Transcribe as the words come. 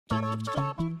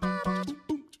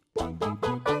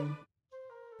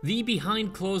The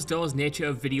behind closed doors nature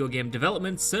of video game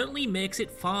development certainly makes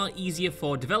it far easier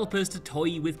for developers to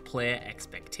toy with player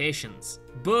expectations.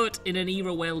 But in an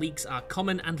era where leaks are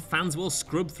common and fans will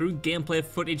scrub through gameplay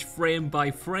footage frame by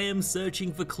frame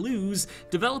searching for clues,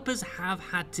 developers have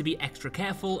had to be extra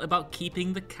careful about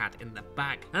keeping the cat in the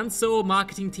bag. And so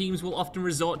marketing teams will often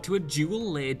resort to a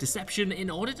dual-layered deception in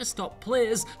order to stop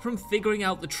players from figuring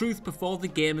out the truth before the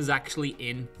game is actually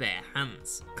in their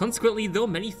hands. Consequently, though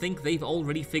many think they've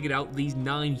already figured out these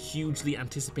 9 hugely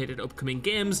anticipated upcoming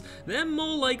games, they're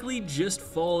more likely just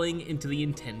falling into the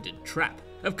intended trap.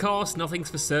 Of course, nothing's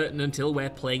for certain until we're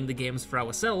playing the games for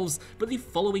ourselves, but the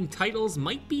following titles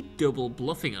might be double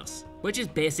bluffing us. We're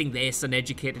just basing this on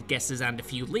educated guesses and a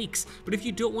few leaks, but if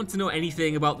you don't want to know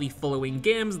anything about the following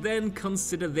games, then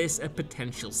consider this a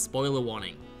potential spoiler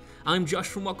warning. I'm Josh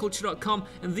from WhatCulture.com,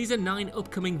 and these are 9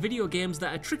 upcoming video games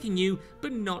that are tricking you,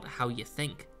 but not how you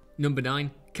think. Number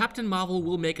 9. Captain Marvel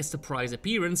will make a surprise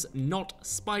appearance, not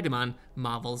Spider-Man,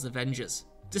 Marvel's Avengers.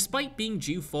 Despite being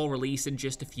due for release in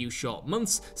just a few short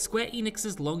months, Square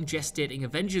Enix's long-gestating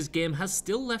Avengers game has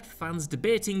still left fans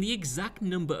debating the exact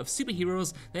number of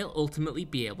superheroes they'll ultimately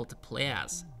be able to play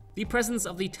as. The presence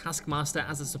of the Taskmaster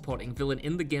as a supporting villain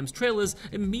in the game's trailers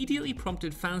immediately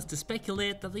prompted fans to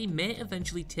speculate that they may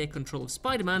eventually take control of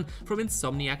Spider-Man from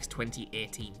Insomniac's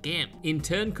 2018 game, in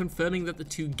turn confirming that the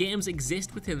 2 games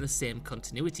exist within the same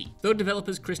continuity. Though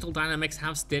developers Crystal Dynamics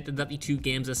have stated that the 2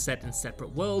 games are set in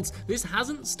separate worlds, this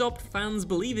hasn't stopped fans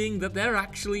believing that they're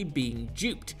actually being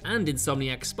duped, and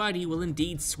Insomniac's Spidey will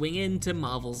indeed swing into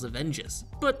Marvel's Avengers.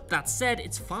 But that said,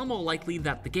 it's far more likely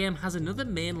that the game has another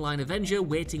mainline Avenger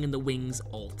waiting in the wings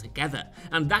altogether,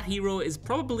 and that hero is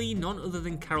probably none other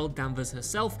than Carol Danvers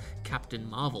herself, Captain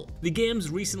Marvel. The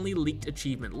game's recently leaked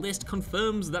achievement list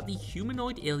confirms that the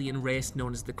humanoid alien race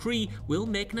known as the Kree will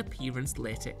make an appearance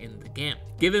later in the game.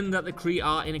 Given that the Kree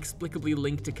are inexplicably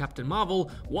linked to Captain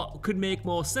Marvel, what could make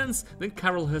more sense than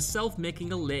Carol herself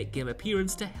making a late game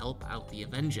appearance to help out the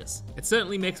Avengers? It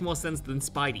certainly makes more sense than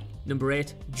Spidey. Number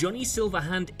 8. Johnny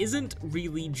Silverhand isn't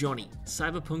really Johnny,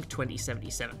 Cyberpunk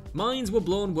 2077. Minds were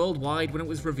blown worldwide when it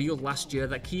was revealed last year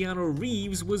that Keanu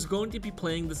Reeves was going to be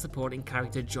playing the supporting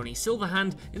character Johnny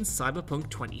Silverhand in Cyberpunk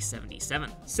 2077.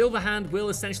 Silverhand will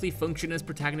essentially function as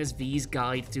protagonist V's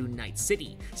guide through Night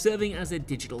City, serving as a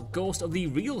digital ghost of the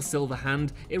real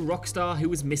Silverhand, a rock star who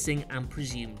was missing and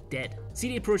presumed dead.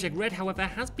 CD Projekt Red, however,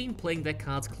 has been playing their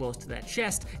cards close to their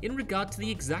chest in regard to the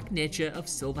exact nature of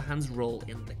Silverhand's role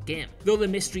in the game, though the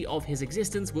mystery of his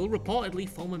existence will reportedly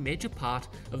form a major part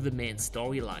of the main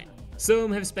storyline.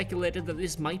 Some have speculated that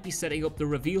this might be setting up the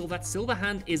reveal that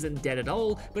Silverhand isn't dead at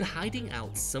all, but hiding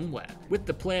out somewhere, with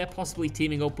the player possibly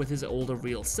teaming up with his older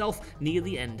real self near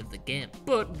the end of the game.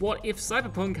 But what if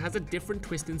Cyberpunk has a different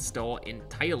twist in store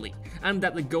entirely, and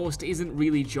that the ghost isn't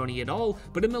really Johnny at all,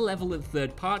 but a malevolent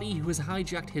third party who has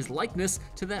hijacked his likeness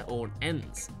to their own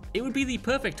ends? It would be the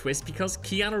perfect twist because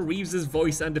Keanu Reeves'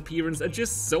 voice and appearance are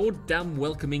just so damn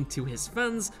welcoming to his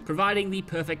fans, providing the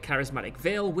perfect charismatic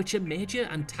veil which a major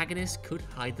antagonist could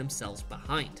hide themselves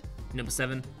behind. Number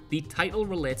 7. The title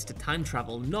relates to time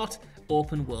travel, not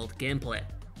open world gameplay.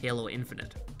 Halo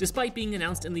Infinite. Despite being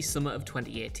announced in the summer of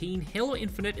 2018, Halo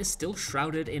Infinite is still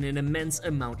shrouded in an immense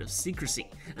amount of secrecy,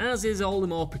 as is all the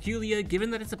more peculiar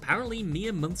given that it's apparently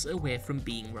mere months away from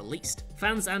being released.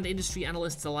 Fans and industry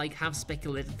analysts alike have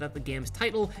speculated that the game's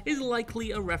title is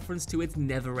likely a reference to its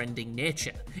never-ending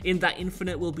nature, in that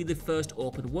Infinite will be the first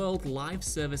open-world live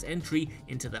service entry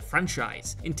into the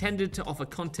franchise, intended to offer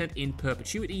content in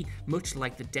perpetuity, much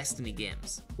like the Destiny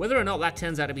games. Whether or not that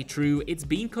turns out to be true, it's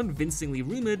been convincingly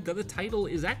rumored that the title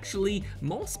is actually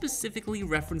more specifically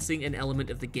referencing an element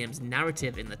of the game's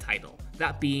narrative in the title,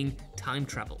 that being time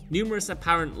travel. Numerous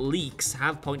apparent leaks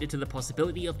have pointed to the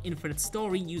possibility of Infinite's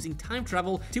story using time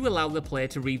travel to allow the player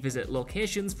to revisit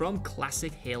locations from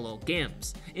classic Halo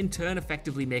games, in turn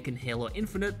effectively making Halo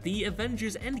Infinite the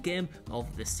Avengers Endgame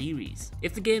of the series.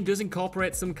 If the game does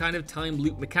incorporate some kind of time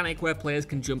loop mechanic where players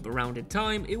can jump around in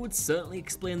time, it would certainly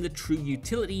explain the true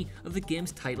utility of the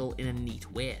game's title in a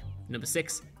neat way. Number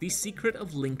 6. The Secret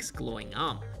of Link's Glowing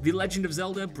Arm. The Legend of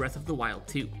Zelda Breath of the Wild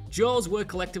 2. Jaws were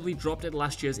collectively dropped at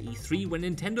last year's E3 when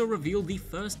Nintendo revealed the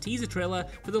first teaser trailer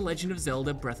for The Legend of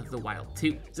Zelda Breath of the Wild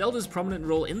 2. Zelda's prominent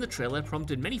role in the trailer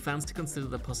prompted many fans to consider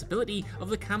the possibility of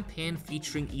the campaign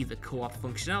featuring either co-op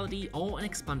functionality or an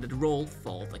expanded role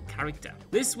for the character.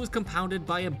 This was compounded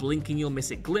by a blinking you'll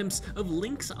miss it glimpse of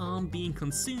Link's arm being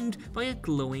consumed by a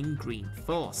glowing green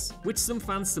force, which some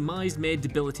fans surmised may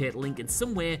debilitate Link in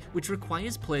some way, which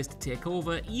requires players players to take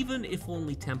over, even if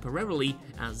only temporarily,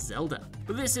 as Zelda.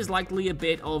 But this is likely a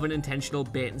bit of an intentional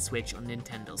bait and switch on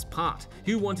Nintendo's part,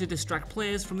 who want to distract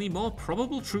players from the more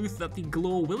probable truth that the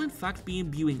Glow will in fact be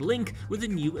imbuing Link with a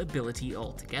new ability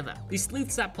altogether. The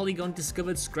sleuths at Polygon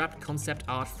discovered scrapped concept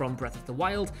art from Breath of the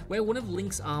Wild, where one of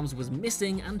Link's arms was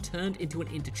missing and turned into an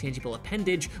interchangeable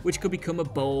appendage, which could become a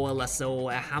bow, a lasso,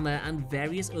 a hammer, and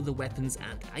various other weapons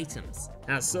and items.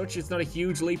 As such, it's not a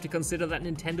huge leap to consider that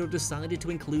Nintendo decided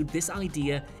to include this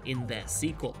idea in their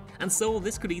sequel. And so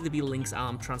this could either be Link's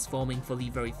arm transforming for the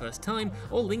very first time,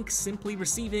 or Link simply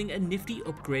receiving a nifty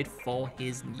upgrade for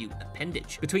his new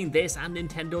appendage. Between this and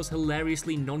Nintendo's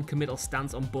hilariously non-committal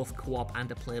stance on both co-op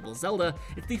and a playable Zelda,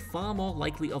 it's the far more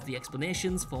likely of the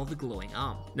explanations for the glowing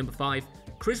arm. Number 5.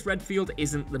 Chris Redfield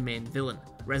isn't the main villain.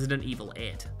 Resident Evil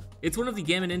 8. It's one of the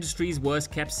gaming industry's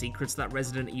worst kept secrets that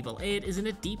Resident Evil 8 is in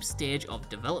a deep stage of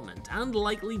development and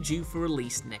likely due for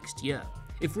release next year.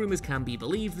 If rumours can be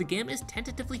believed, the game is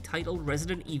tentatively titled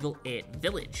Resident Evil 8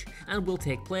 Village, and will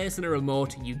take place in a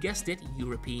remote, you guessed it,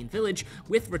 European village,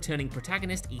 with returning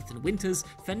protagonist Ethan Winters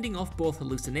fending off both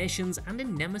hallucinations and a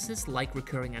nemesis-like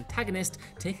recurring antagonist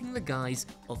taking the guise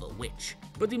of a witch.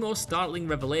 But the most startling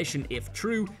revelation, if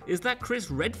true, is that Chris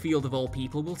Redfield of all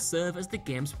people will serve as the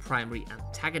game's primary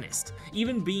antagonist,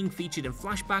 even being featured in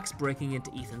flashbacks breaking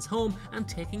into Ethan's home and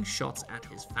taking shots at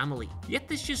his family. Yet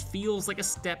this just feels like a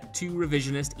step too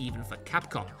revisionist even for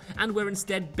Capcom, and we're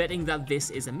instead betting that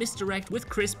this is a misdirect, with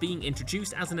Chris being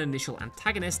introduced as an initial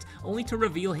antagonist only to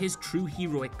reveal his true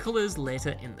heroic colours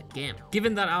later in the game.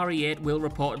 Given that RE8 will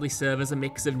reportedly serve as a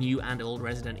mix of new and old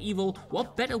Resident Evil,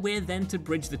 what better way then to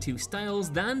bridge the two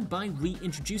styles than by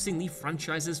reintroducing the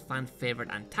franchise's fan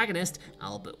favourite antagonist,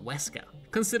 Albert Wesker.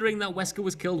 Considering that Wesker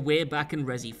was killed way back in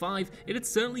Resi 5, it'd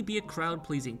certainly be a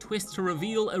crowd-pleasing twist to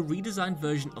reveal a redesigned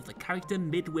version of the character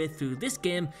midway through this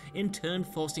game, in turn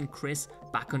forcing Chris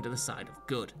back onto the side of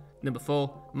good. Number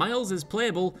 4. Miles is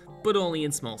playable, but only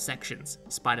in small sections.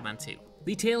 Spider-Man 2.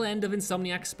 The tail end of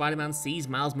Insomniac's Spider-Man sees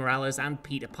Miles Morales and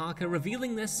Peter Parker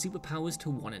revealing their superpowers to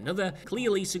one another,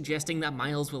 clearly suggesting that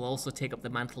Miles will also take up the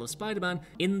mantle of Spider-Man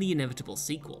in the inevitable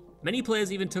sequel. Many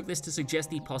players even took this to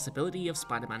suggest the possibility of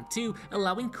Spider-Man 2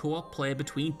 allowing co-op play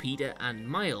between Peter and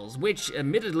Miles, which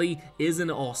admittedly is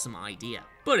an awesome idea.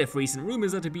 But if recent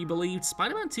rumours are to be believed,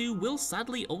 Spider-Man 2 will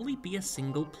sadly only be a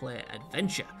single-player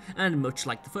adventure, and much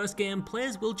like the first game,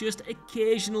 players will just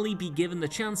occasionally be given the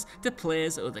chance to play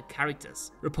as other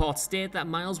characters. Reports state that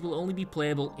Miles will only be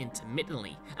playable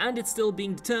intermittently, and it's still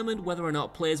being determined whether or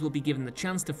not players will be given the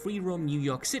chance to free roam New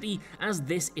York City as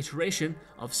this iteration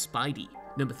of Spidey.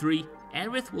 Number 3.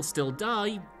 Aerith will still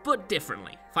die, but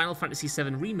differently. Final Fantasy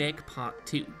VII Remake Part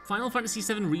 2. Final Fantasy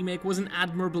VII Remake was an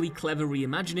admirably clever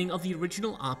reimagining of the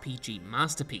original RPG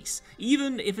masterpiece,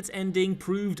 even if its ending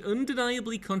proved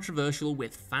undeniably controversial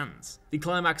with fans. The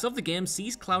climax of the game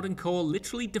sees Cloud and Co.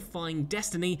 literally defying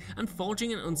destiny and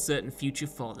forging an uncertain future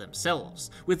for themselves,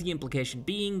 with the implication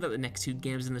being that the next two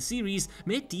games in the series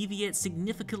may deviate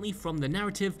significantly from the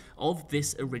narrative of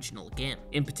this original game.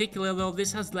 In particular though,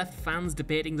 this has left fans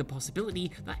debating the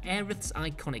possibility that Aerith's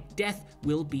iconic death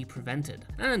will be prevented.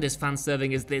 And as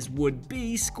fan-serving as this would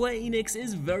be, Square Enix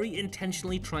is very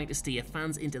intentionally trying to steer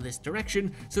fans into this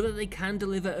direction so that they can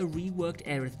deliver a reworked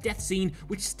Aerith death scene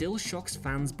which still shocks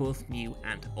fans both new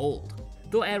and old.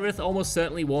 Though Aerith almost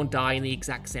certainly won't die in the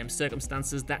exact same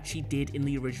circumstances that she did in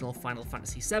the original Final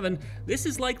Fantasy VII, this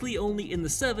is likely only in the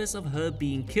service of her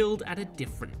being killed at a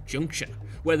different juncture,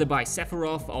 whether by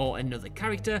Sephiroth or another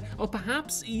character, or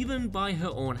perhaps even by her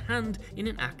own hand in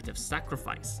an act of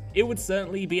sacrifice. It would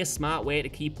certainly be a smart way to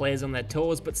keep players on their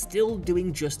toes, but still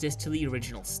doing justice to the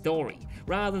original story,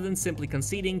 rather than simply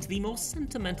conceding to the most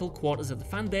sentimental quarters of the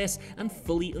fanbase and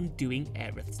fully undoing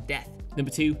Aerith's death.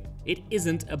 Number 2. It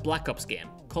isn't a Black Ops game.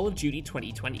 Call of Duty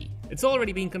 2020. It's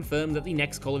already been confirmed that the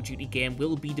next Call of Duty game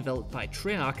will be developed by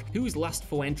Treyarch, whose last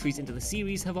 4 entries into the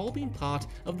series have all been part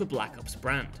of the Black Ops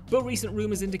brand. But recent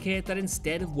rumours indicate that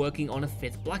instead of working on a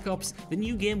 5th Black Ops, the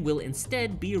new game will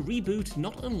instead be a reboot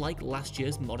not unlike last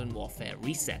year's Modern Warfare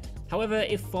reset. However,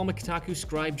 if former Kotaku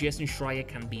scribe Jason Schreier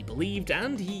can be believed,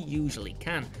 and he usually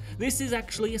can, this is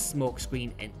actually a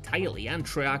smokescreen entirely, and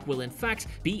Treyarch will in fact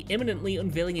be imminently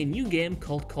unveiling a new game game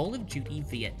called Call of Duty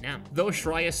Vietnam. Though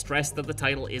Schreier stressed that the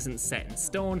title isn't set in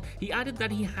stone, he added that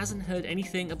he hasn't heard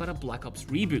anything about a Black Ops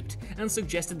reboot, and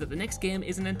suggested that the next game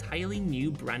is an entirely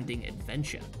new branding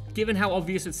adventure. Given how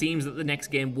obvious it seems that the next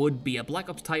game would be a Black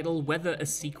Ops title, whether a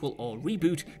sequel or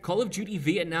reboot, Call of Duty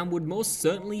Vietnam would most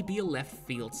certainly be a left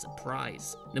field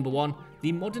surprise. Number 1.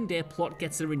 The modern day plot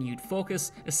gets a renewed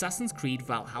focus, Assassin's Creed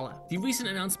Valhalla. The recent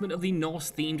announcement of the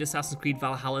Norse-themed Assassin's Creed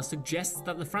Valhalla suggests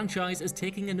that the franchise is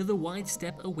taking another wide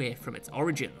step away from its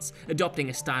origins, adopting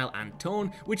a style and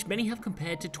tone which many have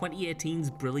compared to 2018's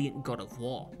brilliant God of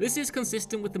War. This is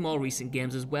consistent with the more recent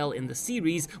games as well in the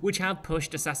series, which have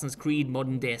pushed Assassin's Creed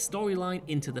modern day storyline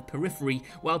into the periphery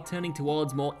while turning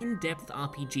towards more in-depth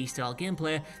RPG style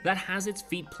gameplay that has its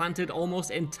feet planted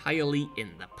almost entirely in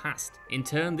the past. In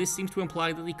turn, this seems to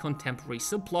imply that the contemporary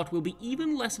subplot will be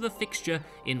even less of a fixture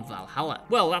in Valhalla.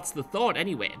 Well, that's the thought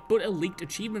anyway, but a leaked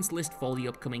achievements list for the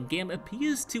upcoming game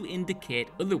appears to indicate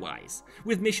otherwise,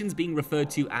 with missions being referred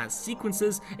to as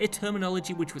sequences, a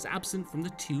terminology which was absent from the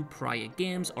two prior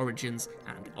games, Origins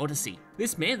and Odyssey.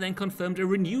 This may then confirm a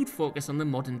renewed focus on the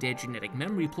modern day genetic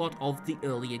memory plot of the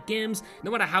earlier games,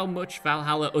 no matter how much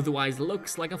Valhalla otherwise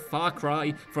looks like a far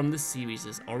cry from the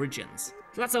series' origins.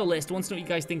 So that's our list. I want to know what you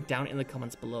guys think down in the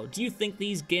comments below. Do you think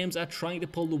these games are trying to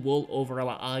pull the wool over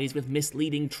our eyes with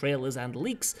misleading trailers and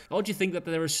leaks, or do you think that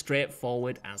they're as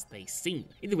straightforward as they seem?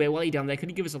 Either way, while you're down there, could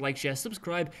you give us a like, share,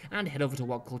 subscribe, and head over to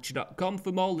WhatCulture.com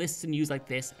for more lists and news like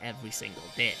this every single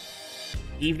day.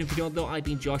 Even if you don't though, I've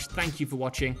been Josh, thank you for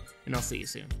watching, and I'll see you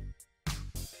soon.